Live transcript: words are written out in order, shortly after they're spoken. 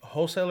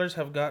wholesalers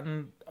have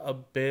gotten a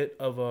bit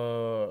of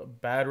a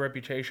bad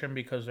reputation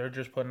because they're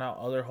just putting out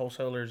other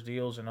wholesalers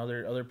deals and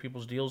other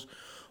people's deals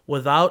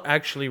without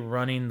actually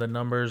running the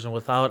numbers and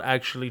without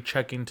actually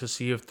checking to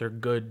see if they're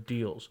good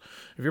deals.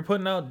 If you're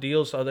putting out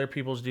deals, other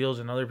people's deals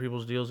and other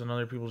people's deals and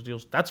other people's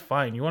deals, that's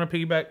fine. You want to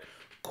piggyback?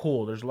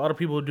 Cool. There's a lot of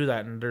people who do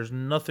that, and there's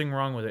nothing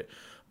wrong with it.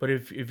 But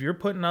if you're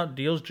putting out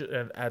deals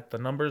at the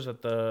numbers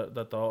that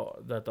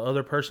the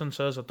other person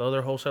says, that the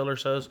other wholesaler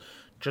says,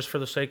 just for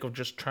the sake of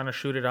just trying to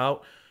shoot it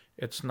out,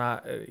 it's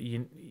not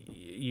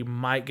you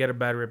might get a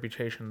bad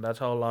reputation. That's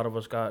how a lot of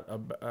us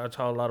that's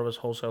how a lot of us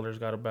wholesalers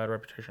got a bad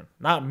reputation.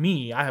 Not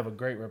me. I have a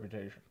great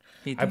reputation.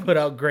 I put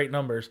out great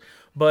numbers,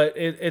 but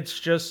it's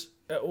just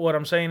what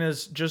I'm saying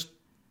is just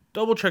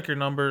double check your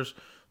numbers,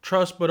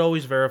 trust but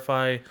always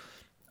verify.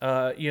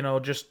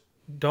 Just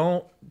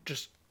don't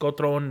just go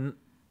throwing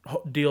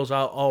deals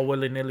out all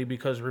willy nilly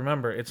because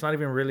remember, it's not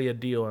even really a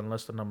deal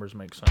unless the numbers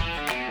make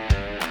sense.